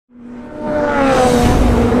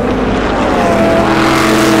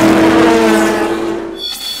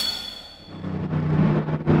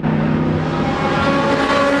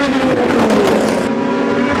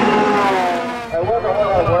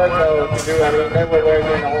they were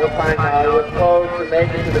working the whole time. I was close to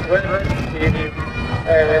making to the winner's team,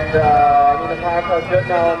 and the car felt good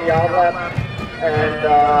now on the outlet, and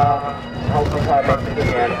hope the car makes it to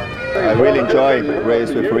the end. I really enjoy the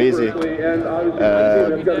race with Risi.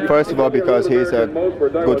 First of all, because he's a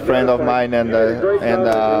good friend of mine, and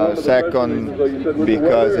second,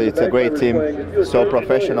 because it's a great team. So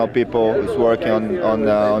professional people who's working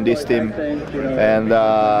on this team, and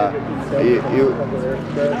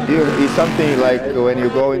it's something like when you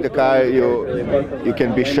go in the car, you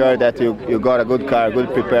can be sure that you got a good car,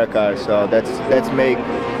 good prepared car. So that's make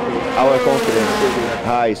our confidence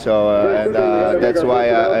high, so and that's why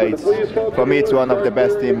for me it's one of the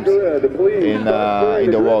best teams in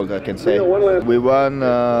the world, I can say. We won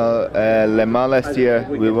Le Mans last year,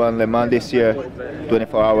 we won Le Mans this year,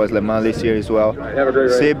 24 hours Le Mans this year as well.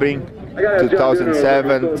 Sebring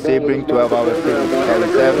 2007, Sebring 12 hours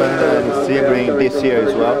 2007, and Sebring this year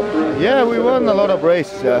as well. Yeah, we won a lot of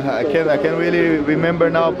races. I can't really remember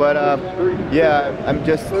now, but yeah, I'm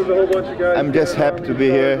just happy to be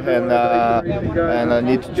here, and I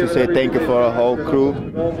need to say thank you for our whole crew.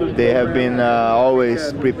 They have been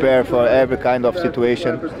always prepared for every kind of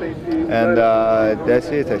situation, and that's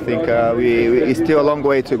it. I think it's still a long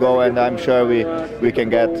way to go, and I'm sure we can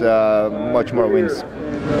get much more wins.